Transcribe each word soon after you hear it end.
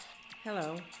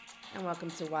Hello, and welcome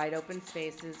to Wide Open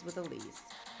Spaces with Elise,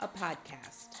 a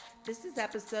podcast. This is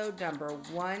episode number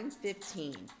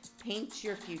 115, Paint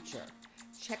Your Future.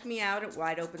 Check me out at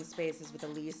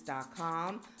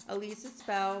wideopenspaceswithelise.com. Elise is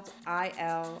spelled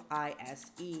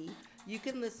I-L-I-S-E. You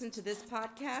can listen to this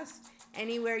podcast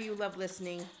anywhere you love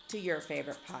listening to your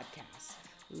favorite podcast.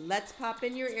 Let's pop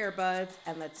in your earbuds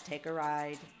and let's take a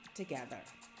ride together.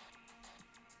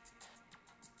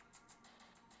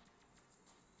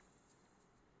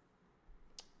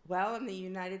 Well, in the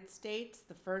United States,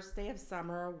 the first day of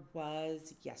summer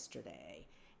was yesterday.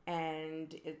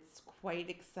 And it's quite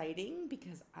exciting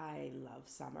because I love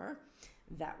summer.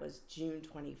 That was June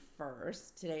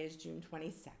 21st. Today is June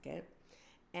 22nd.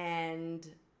 And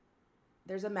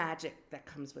there's a magic that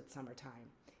comes with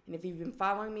summertime. And if you've been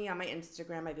following me on my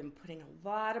Instagram, I've been putting a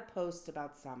lot of posts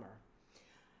about summer.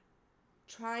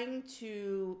 Trying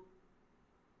to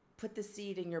put the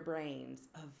seed in your brains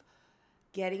of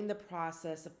getting the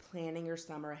process of planning your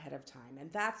summer ahead of time. And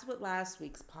that's what last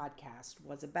week's podcast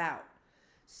was about.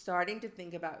 Starting to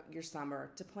think about your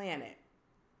summer to plan it.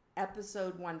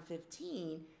 Episode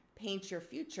 115, Paint Your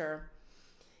Future,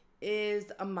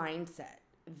 is a mindset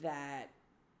that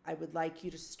I would like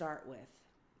you to start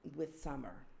with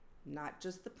summer. Not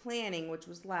just the planning, which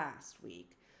was last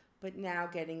week, but now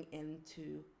getting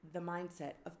into the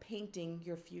mindset of painting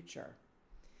your future.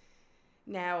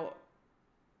 Now,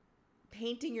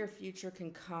 painting your future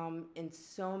can come in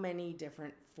so many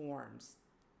different forms.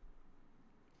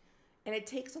 And it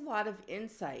takes a lot of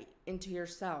insight into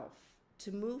yourself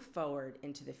to move forward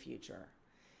into the future.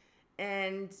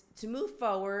 And to move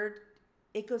forward,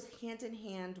 it goes hand in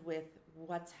hand with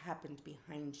what's happened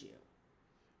behind you,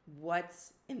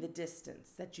 what's in the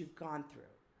distance that you've gone through.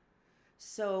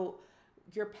 So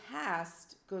your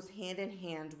past goes hand in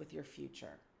hand with your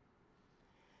future.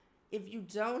 If you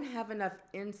don't have enough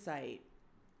insight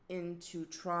into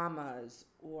traumas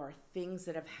or things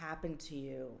that have happened to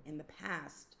you in the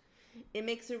past, it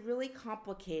makes it really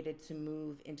complicated to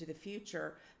move into the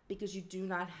future because you do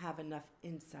not have enough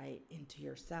insight into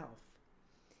yourself.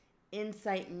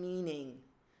 Insight meaning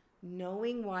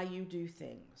knowing why you do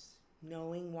things,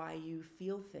 knowing why you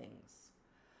feel things,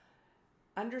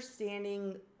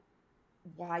 understanding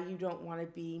why you don't want to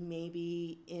be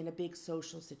maybe in a big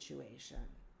social situation,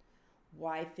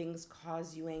 why things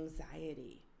cause you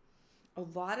anxiety. A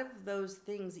lot of those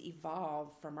things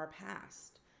evolve from our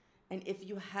past. And if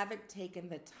you haven't taken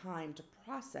the time to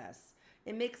process,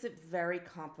 it makes it very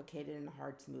complicated and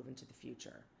hard to move into the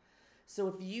future. So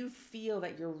if you feel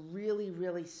that you're really,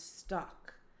 really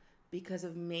stuck because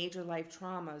of major life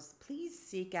traumas, please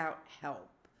seek out help.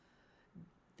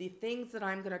 The things that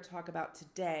I'm going to talk about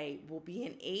today will be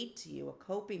an aid to you, a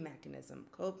coping mechanism,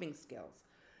 coping skills,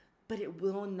 but it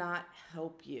will not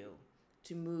help you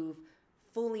to move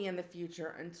fully in the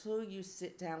future until you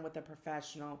sit down with a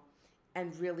professional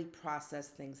and really process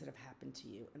things that have happened to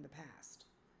you in the past.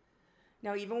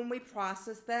 Now, even when we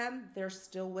process them, they're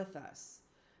still with us.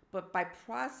 But by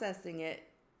processing it,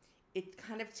 it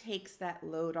kind of takes that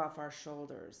load off our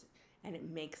shoulders and it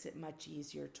makes it much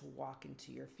easier to walk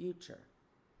into your future.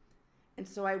 And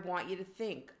so I want you to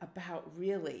think about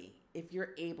really if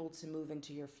you're able to move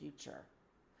into your future,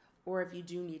 or if you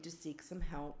do need to seek some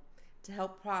help to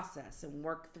help process and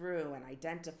work through and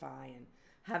identify, and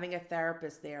having a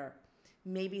therapist there,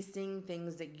 maybe seeing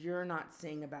things that you're not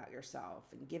seeing about yourself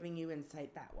and giving you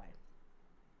insight that way.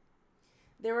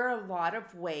 There are a lot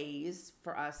of ways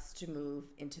for us to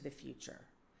move into the future,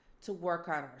 to work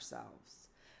on ourselves.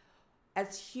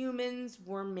 As humans,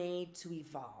 we're made to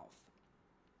evolve.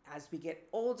 As we get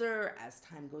older, as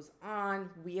time goes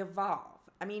on, we evolve.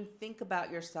 I mean, think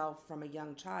about yourself from a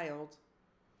young child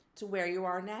to where you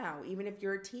are now, even if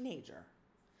you're a teenager.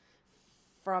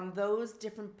 From those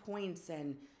different points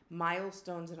and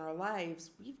milestones in our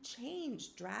lives, we've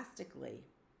changed drastically.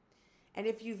 And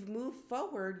if you've moved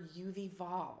forward, you've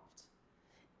evolved.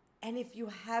 And if you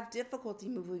have difficulty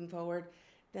moving forward,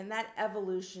 then that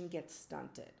evolution gets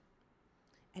stunted.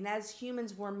 And as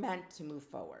humans, we're meant to move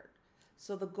forward.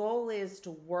 So the goal is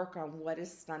to work on what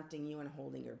is stunting you and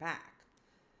holding you back.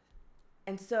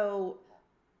 And so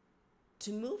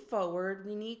to move forward,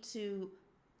 we need to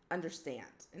understand.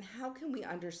 And how can we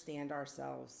understand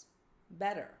ourselves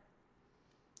better?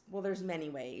 Well, there's many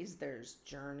ways. There's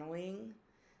journaling,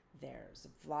 there's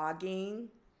vlogging,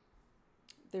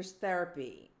 there's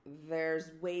therapy,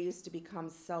 there's ways to become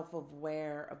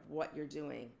self-aware of what you're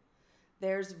doing.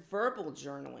 There's verbal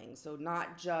journaling, so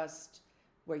not just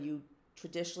where you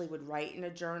traditionally would write in a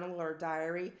journal or a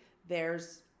diary.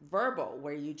 There's verbal,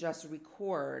 where you just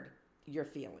record your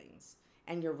feelings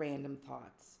and your random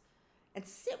thoughts. and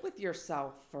sit with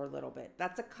yourself for a little bit.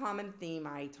 That's a common theme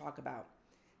I talk about.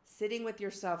 Sitting with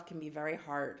yourself can be very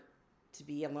hard, to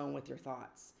be alone with your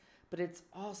thoughts, but it's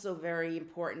also very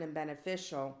important and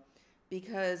beneficial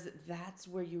because that's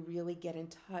where you really get in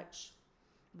touch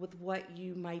with what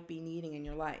you might be needing in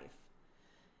your life.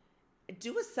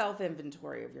 Do a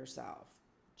self-inventory of yourself.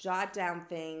 Jot down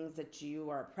things that you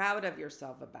are proud of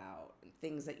yourself about,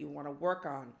 things that you want to work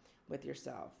on with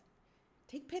yourself.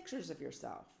 Take pictures of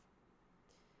yourself.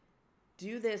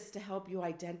 Do this to help you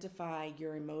identify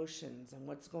your emotions and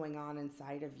what's going on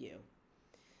inside of you.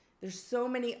 There's so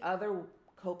many other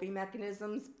coping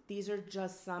mechanisms. These are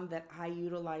just some that I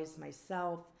utilize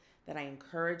myself, that I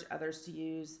encourage others to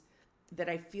use, that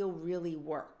I feel really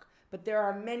work. But there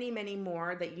are many, many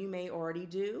more that you may already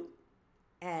do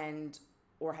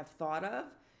or have thought of.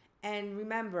 And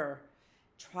remember,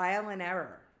 trial and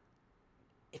error.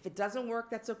 If it doesn't work,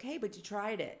 that's okay, but you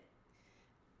tried it.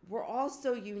 We're all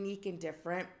so unique and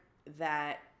different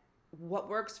that what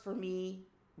works for me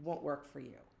won't work for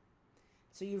you.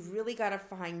 So you've really got to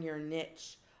find your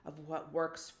niche of what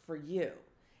works for you.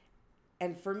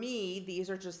 And for me, these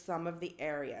are just some of the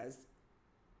areas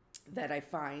that I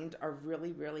find are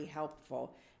really, really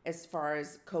helpful as far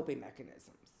as coping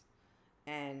mechanisms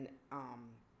and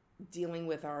dealing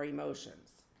with our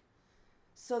emotions.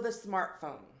 So the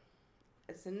smartphone,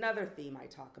 it's another theme I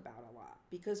talk about a lot.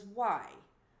 Because why?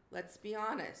 Let's be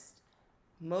honest.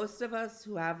 Most of us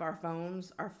who have our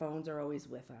phones are always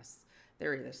with us.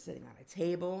 They're either sitting on a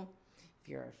table, if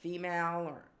you're a female,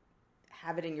 or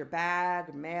have it in your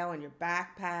bag, mail in your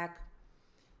backpack.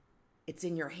 It's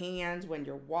in your hands when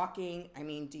you're walking. I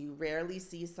mean, do you rarely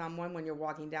see someone when you're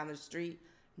walking down the street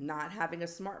not having a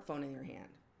smartphone in your hand?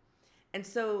 And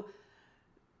so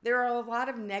there are a lot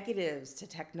of negatives to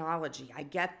technology. I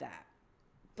get that.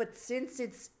 But since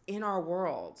it's in our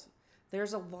world,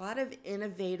 there's a lot of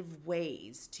innovative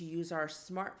ways to use our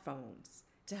smartphones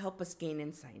to help us gain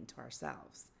insight into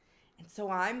ourselves. And so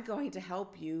I'm going to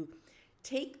help you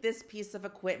take this piece of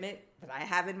equipment that I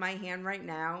have in my hand right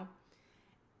now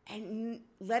and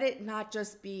let it not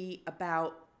just be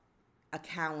about a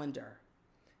calendar,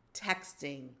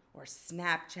 texting or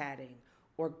Snapchatting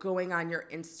or going on your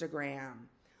Instagram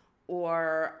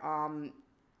or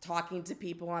talking to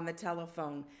people on the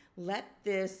telephone. Let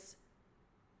this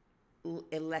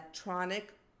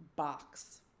electronic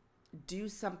box do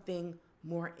something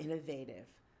more innovative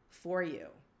for you.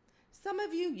 Some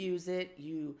of you use it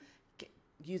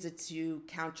to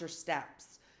count your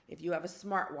steps. If you have a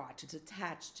smartwatch, it's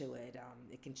attached to it.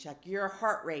 It can check your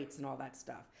heart rates and all that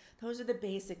stuff. Those are the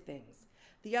basic things.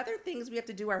 The other things we have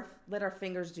to do are let our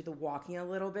fingers do the walking a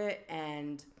little bit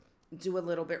and do a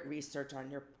little bit research on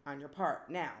your part.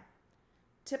 Now,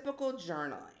 typical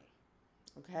journaling,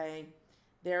 okay?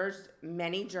 There's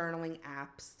many journaling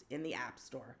apps in the App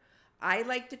Store. I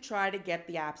like to try to get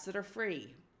the apps that are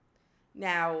free.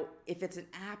 Now, if it's an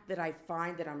app that I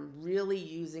find that I'm really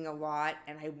using a lot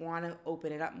and I want to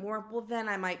open it up more, well, then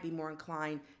I might be more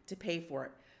inclined to pay for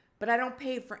it. But I don't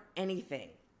pay for anything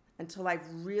until I've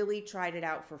really tried it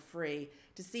out for free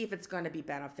to see if it's going to be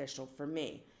beneficial for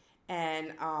me.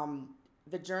 And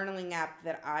the journaling app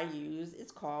that I use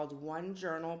is called One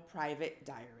Journal Private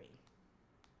Diary.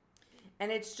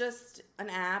 And it's just an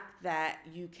app that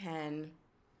you can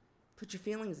put your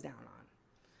feelings down on.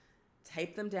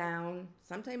 Type them down.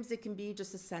 Sometimes it can be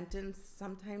just a sentence.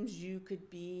 Sometimes you could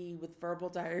be with verbal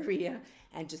diarrhea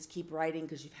and just keep writing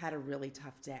because you've had a really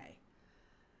tough day.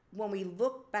 When we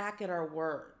look back at our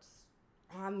words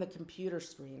on the computer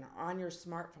screen or on your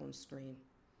smartphone screen,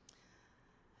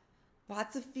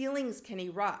 lots of feelings can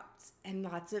erupt and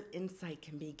lots of insight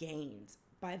can be gained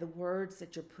by the words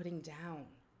that you're putting down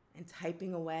and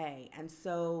typing away. And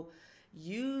so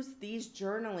use these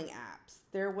journaling apps.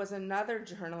 There was another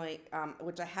journaling,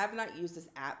 which I have not used this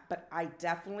app, but I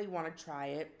definitely want to try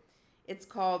it. It's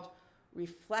called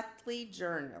Reflectly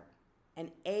Journal,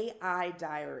 an AI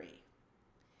diary.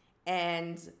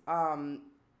 And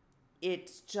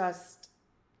it's just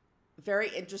very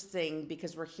interesting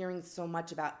because we're hearing so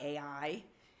much about AI.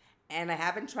 And I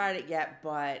haven't tried it yet,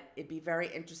 but it'd be very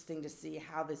interesting to see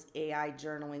how this AI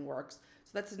journaling works.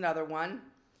 So that's another one.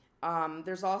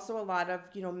 There's also a lot of,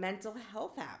 mental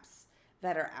health apps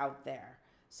that are out there.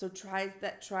 So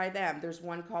try them. There's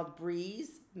one called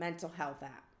Breeze Mental Health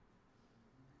app.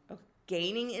 Okay.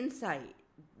 Gaining insight,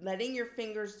 letting your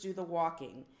fingers do the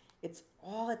walking. It's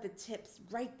all at the tips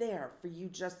right there for you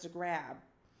just to grab.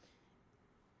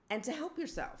 And to help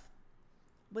yourself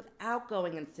without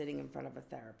going and sitting in front of a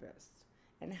therapist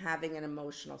and having an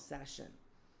emotional session.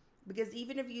 Because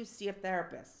even if you see a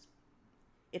therapist,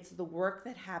 It's the work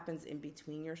that happens in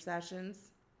between your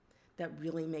sessions that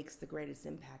really makes the greatest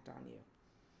impact on you.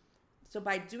 So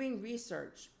by doing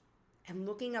research and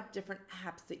looking up different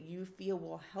apps that you feel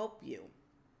will help you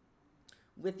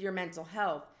with your mental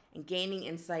health and gaining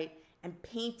insight and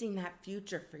painting that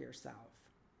future for yourself,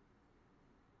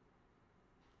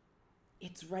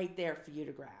 it's right there for you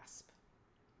to grasp.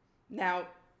 Now,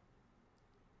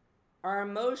 our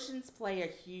emotions play a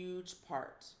huge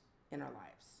part in our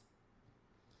lives,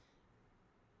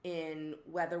 in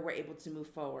whether we're able to move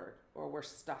forward or we're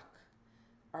stuck.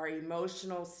 Our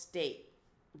emotional state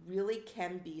really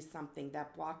can be something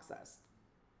that blocks us.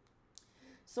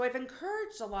 So I've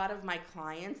encouraged a lot of my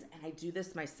clients, and I do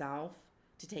this myself,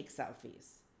 to take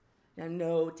selfies. Now,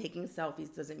 no, taking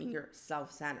selfies doesn't mean you're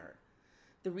self-centered.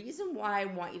 The reason why I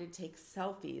want you to take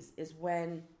selfies is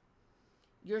when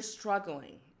you're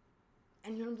struggling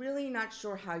and you're really not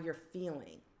sure how you're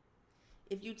feeling.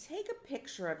 If you take a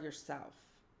picture of yourself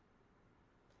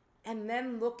and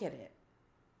then look at it,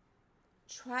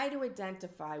 try to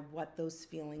identify what those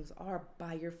feelings are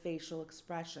by your facial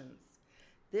expressions.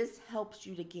 This helps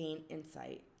you to gain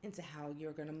insight into how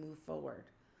you're going to move forward.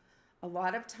 A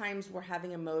lot of times we're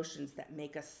having emotions that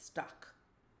make us stuck.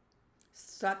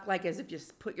 Stuck like as if you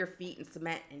put your feet in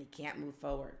cement and you can't move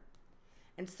forward.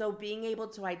 And so being able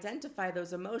to identify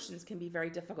those emotions can be very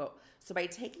difficult. So by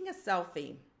taking a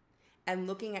selfie and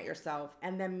looking at yourself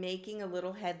and then making a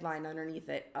little headline underneath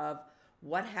it of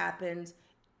what happened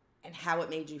and how it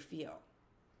made you feel,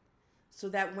 so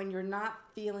that when you're not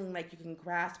feeling like you can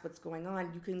grasp what's going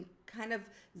on, you can kind of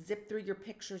zip through your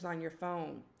pictures on your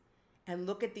phone and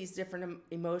look at these different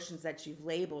emotions that you've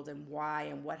labeled and why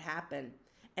and what happened.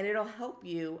 And it'll help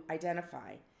you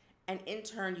identify. And in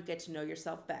turn, you get to know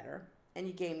yourself better and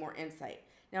you gain more insight.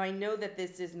 Now, I know that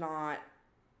this is not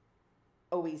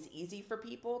always easy for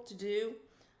people to do,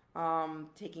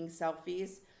 taking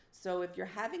selfies. So if you're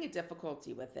having a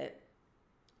difficulty with it,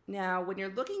 now when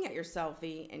you're looking at your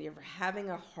selfie and you're having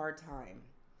a hard time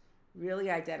really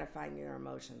identifying your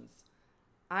emotions,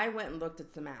 I went and looked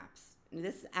at some apps.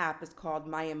 This app is called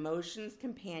My Emotions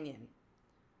Companion,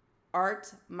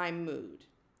 Art My Mood,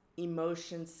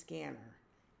 Emotion Scanner.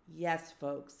 Yes,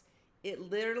 folks, it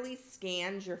literally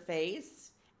scans your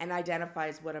face and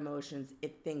identifies what emotions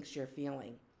it thinks you're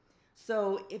feeling.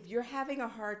 So if you're having a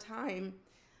hard time,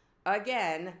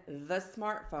 again, the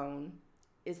smartphone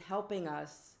is helping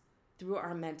us through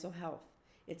our mental health.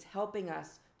 It's helping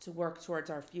us to work towards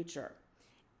our future.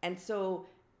 And so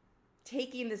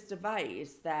taking this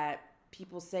device that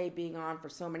people say being on for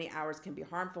so many hours can be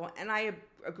harmful, and I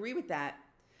agree with that,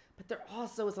 but there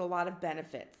also is a lot of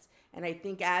benefits. And I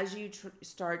think as you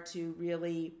start to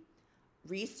really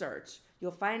research,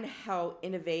 you'll find how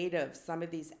innovative some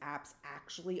of these apps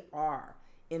actually are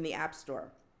in the App Store.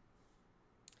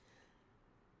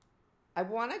 I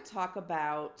want to talk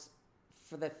about,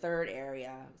 for the third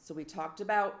area, so we talked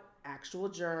about actual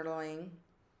journaling,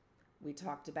 we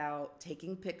talked about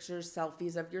taking pictures,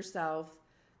 selfies of yourself.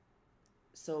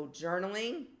 So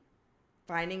journaling,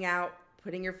 finding out,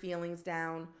 putting your feelings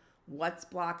down, what's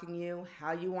blocking you,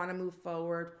 how you want to move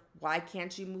forward, why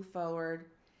can't you move forward.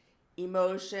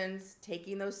 Emotions,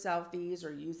 taking those selfies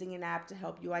or using an app to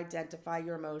help you identify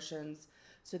your emotions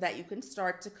so that you can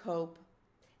start to cope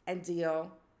and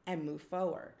deal and move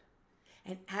forward.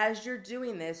 And as you're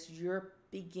doing this, you're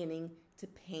beginning to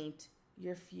paint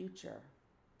your future.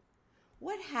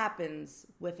 What happens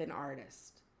with an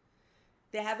artist?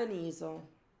 They have an easel,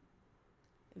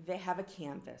 they have a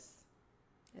canvas,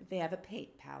 they have a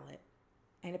paint palette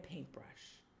and a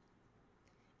paintbrush.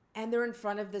 And they're in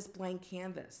front of this blank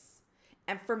canvas.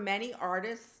 And for many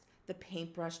artists, the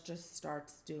paintbrush just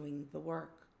starts doing the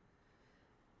work.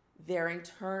 Their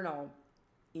internal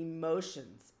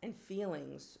emotions and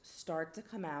feelings start to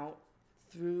come out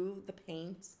through the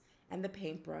paint and the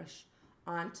paintbrush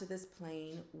onto this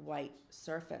plain white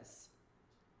surface.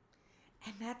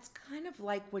 And that's kind of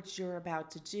like what you're about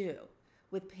to do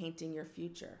with painting your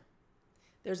future.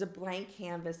 There's a blank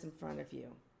canvas in front of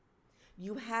you.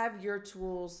 You have your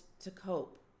tools to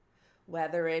cope,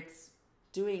 whether it's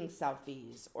doing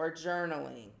selfies or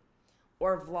journaling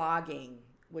or vlogging,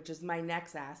 which is my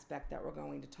next aspect that we're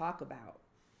going to talk about.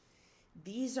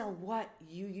 These are what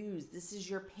you use. This is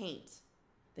your paint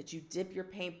that you dip your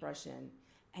paintbrush in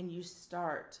and you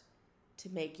start to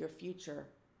make your future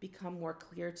become more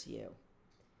clear to you.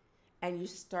 And you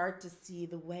start to see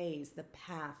the ways, the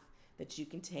path that you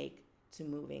can take to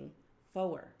moving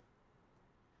forward.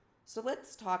 So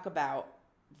let's talk about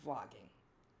vlogging.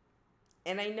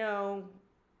 And I know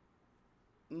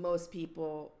most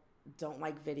people don't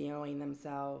like videoing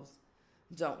themselves.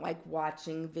 don't like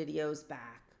watching videos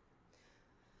back.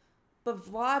 But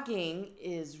vlogging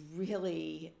is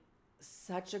really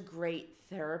such a great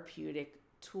therapeutic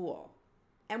tool.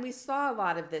 And we saw a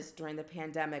lot of this during the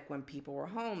pandemic when people were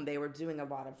home. They were doing a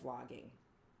lot of vlogging.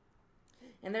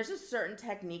 And there's a certain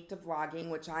technique to vlogging,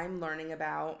 which I'm learning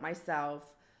about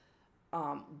myself,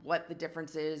 what the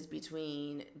difference is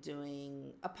between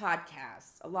doing a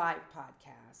podcast, a live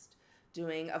podcast,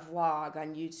 doing a vlog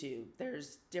on YouTube.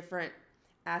 There's different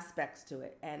aspects to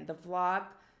it. And the vlog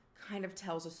kind of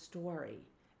tells a story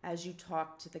as you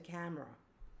talk to the camera.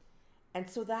 And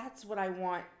so that's what I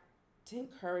want to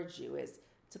encourage you is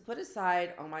to put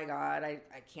aside, oh my God, I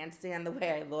can't stand the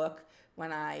way I look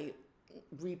when I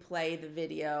replay the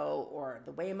video or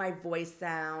the way my voice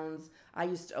sounds. I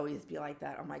used to always be like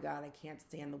that. Oh my God, I can't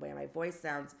stand the way my voice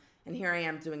sounds. And here I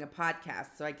am doing a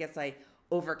podcast. So I guess I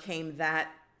overcame that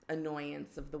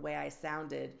annoyance of the way I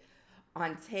sounded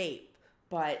on tape.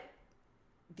 But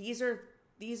these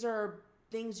are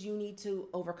things you need to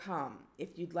overcome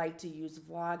if you'd like to use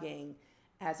vlogging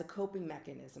as a coping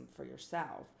mechanism for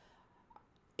yourself.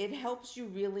 It helps you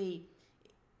really,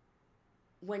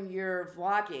 when you're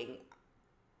vlogging,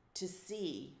 to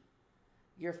see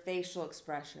your facial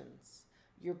expressions,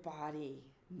 your body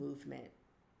movement,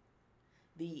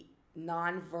 the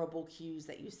nonverbal cues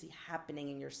that you see happening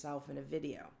in yourself in a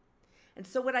video. And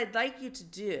so what I'd like you to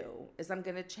do is I'm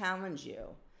going to challenge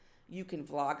you. You can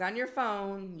vlog on your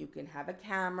phone, you can have a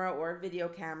camera or a video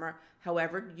camera,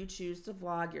 however you choose to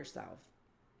vlog yourself.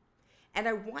 And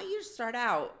I want you to start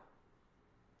out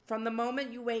from the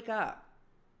moment you wake up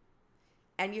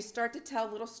and you start to tell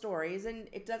little stories, and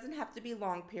it doesn't have to be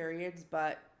long periods,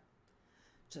 but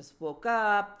just woke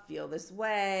up, feel this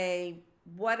way,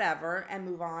 whatever, and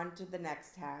move on to the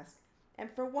next task. And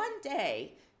for one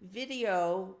day,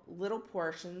 video little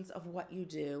portions of what you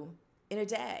do in a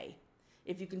day.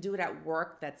 If you can do it at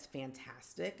work, that's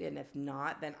fantastic. And if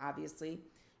not, then obviously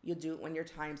you'll do it when your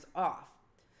time's off.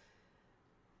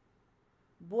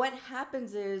 What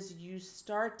happens is you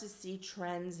start to see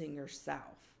trends in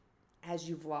yourself as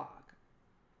you vlog.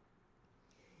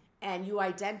 And you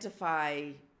identify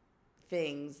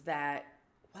things that,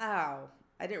 wow,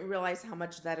 I didn't realize how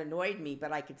much that annoyed me,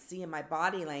 but I could see in my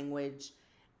body language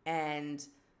and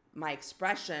my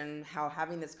expression how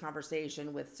having this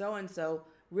conversation with so-and-so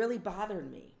really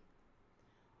bothered me.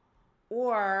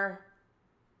 Or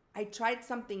I tried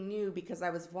something new because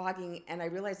I was vlogging and I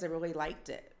realized I really liked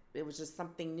it. It was just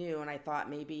something new, and I thought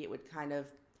maybe it would kind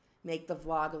of make the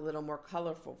vlog a little more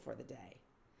colorful for the day.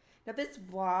 Now, this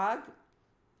vlog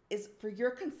is for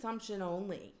your consumption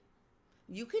only.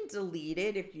 You can delete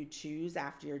it if you choose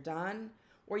after you're done,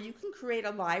 or you can create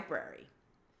a library.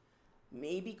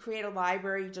 Maybe create a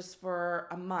library just for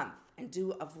a month and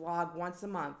do a vlog once a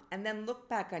month, and then look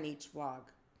back on each vlog.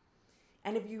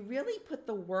 And if you really put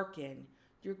the work in,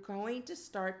 you're going to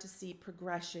start to see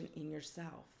progression in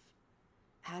yourself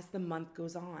as the month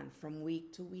goes on, from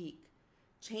week to week.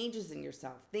 Changes in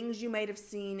yourself, things you might have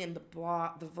seen in the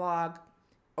vlog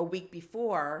a week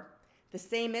before, the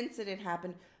same incident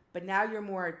happened, but now you're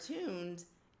more attuned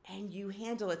and you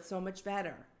handle it so much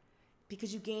better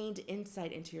because you gained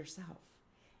insight into yourself.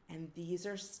 And these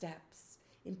are steps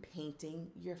in painting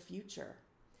your future.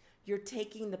 You're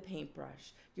taking the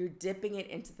paintbrush, you're dipping it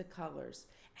into the colors,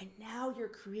 and now you're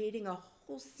creating a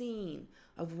whole scene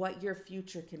of what your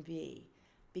future can be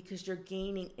because you're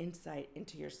gaining insight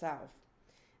into yourself.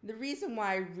 The reason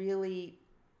why I really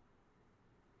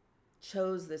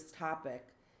chose this topic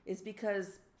is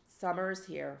because summer is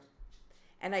here,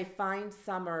 and I find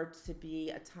summer to be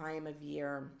a time of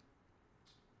year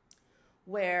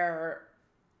where,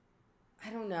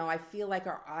 I don't know, I feel like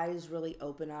our eyes really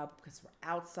open up because we're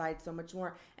outside so much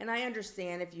more. And I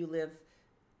understand if you live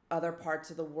other parts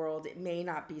of the world, it may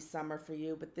not be summer for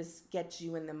you, but this gets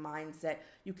you in the mindset.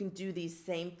 You can do these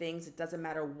same things. It doesn't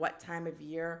matter what time of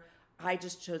year. I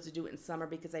just chose to do it in summer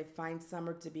because I find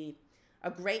summer to be a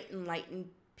great enlightened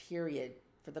period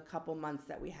for the couple months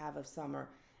that we have of summer.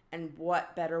 And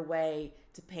what better way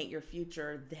to paint your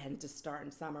future than to start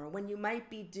in summer when you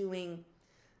might be doing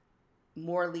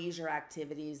more leisure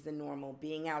activities than normal,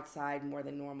 being outside more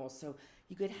than normal. So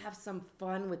you could have some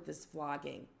fun with this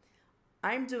vlogging.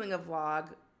 I'm doing a vlog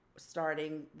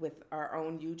starting with our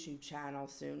own YouTube channel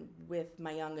soon with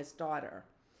my youngest daughter.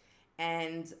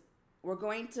 And we're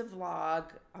going to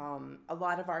vlog a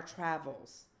lot of our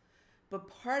travels. But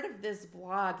part of this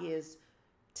vlog is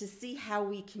to see how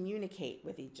we communicate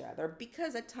with each other,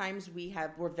 because at times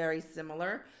we're very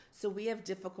similar, so we have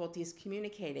difficulties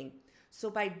communicating. So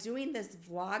by doing this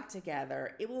vlog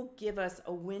together, it will give us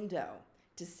a window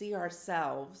to see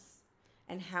ourselves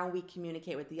and how we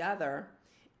communicate with the other.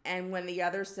 And when the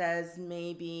other says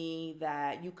maybe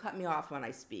that you cut me off when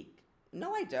I speak.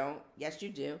 No, I don't. Yes, you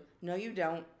do. No, you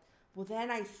don't. Well,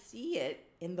 then I see it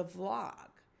in the vlog.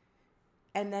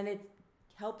 And then it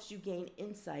helps you gain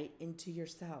insight into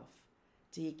yourself.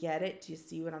 Do you get it? Do you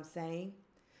see what I'm saying?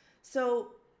 So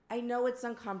I know it's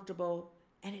uncomfortable,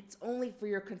 and it's only for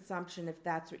your consumption if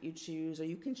that's what you choose, or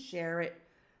you can share it.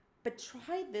 But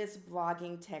try this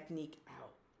vlogging technique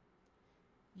out.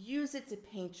 Use it to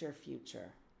paint your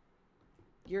future.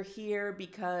 You're here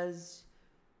because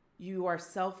you are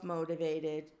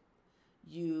self-motivated,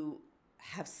 you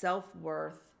have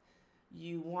self-worth,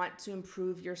 you want to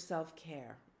improve your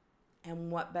self-care. And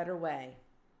what better way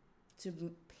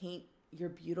to paint your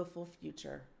beautiful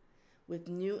future with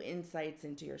new insights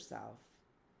into yourself,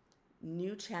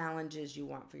 new challenges you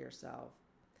want for yourself,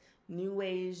 new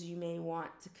ways you may want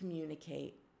to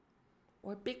communicate,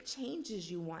 or big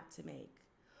changes you want to make.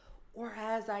 Or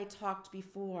as I talked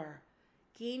before,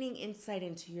 gaining insight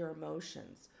into your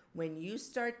emotions. When you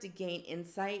start to gain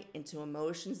insight into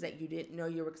emotions that you didn't know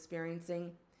you were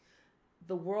experiencing,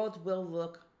 the world will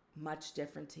look much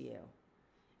different to you.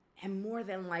 And more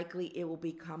than likely, it will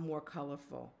become more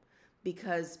colorful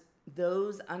because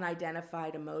those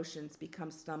unidentified emotions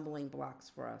become stumbling blocks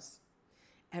for us.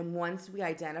 And once we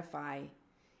identify,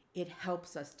 it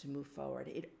helps us to move forward.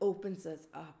 It opens us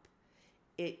up.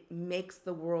 It makes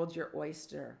the world your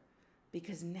oyster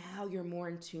because now you're more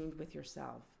in tune with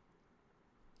yourself.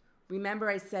 Remember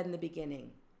I said in the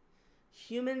beginning,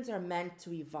 humans are meant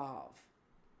to evolve.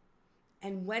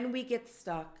 And when we get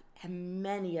stuck, and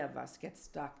many of us get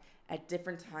stuck at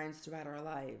different times throughout our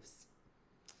lives,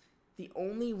 the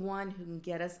only one who can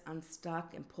get us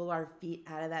unstuck and pull our feet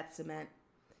out of that cement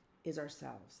is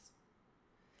ourselves.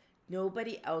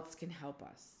 Nobody else can help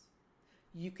us.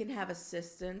 You can have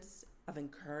assistance of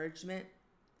encouragement,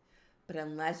 but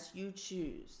unless you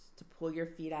choose to pull your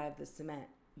feet out of the cement,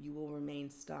 you will remain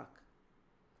stuck.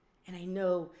 And I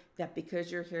know that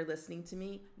because you're here listening to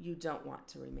me, you don't want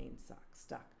to remain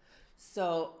stuck.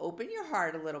 So open your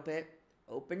heart a little bit,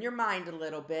 open your mind a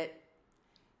little bit,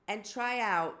 and try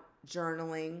out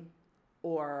journaling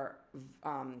or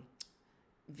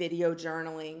video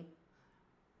journaling,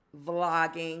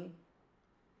 vlogging,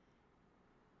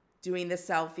 doing the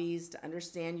selfies to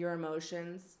understand your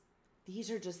emotions.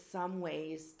 These are just some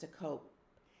ways to cope.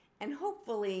 And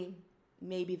hopefully,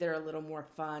 maybe they're a little more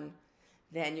fun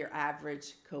than your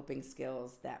average coping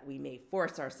skills that we may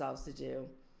force ourselves to do,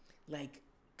 like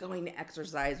going to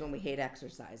exercise when we hate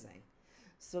exercising.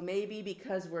 So maybe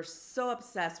because we're so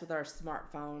obsessed with our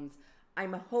smartphones,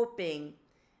 I'm hoping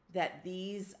that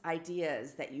these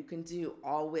ideas that you can do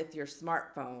all with your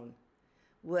smartphone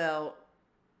will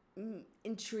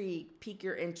intrigue, pique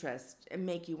your interest, and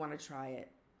make you want to try it.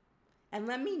 And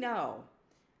let me know.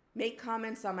 Make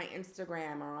comments on my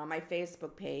Instagram or on my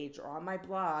Facebook page or on my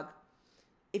blog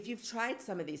if you've tried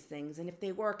some of these things and if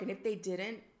they work. And if they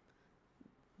didn't,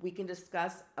 we can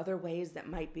discuss other ways that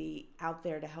might be out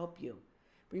there to help you.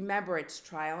 Remember, it's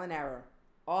trial and error.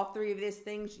 All three of these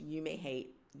things you may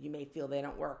hate. You may feel they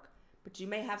don't work. But you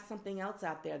may have something else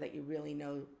out there that you really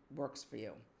know works for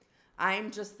you. I'm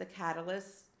just the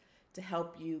catalyst to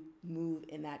help you move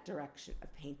in that direction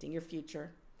of painting your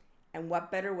future. And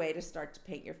what better way to start to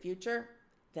paint your future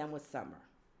than with summer?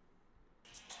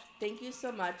 Thank you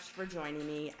so much for joining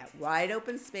me at Wide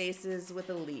Open Spaces with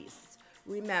Elise.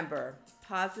 Remember,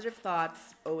 positive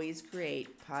thoughts always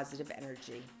create positive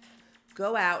energy.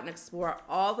 Go out and explore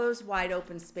all those wide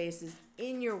open spaces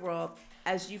in your world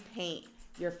as you paint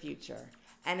your future.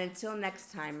 And until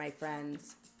next time, my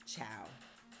friends, ciao.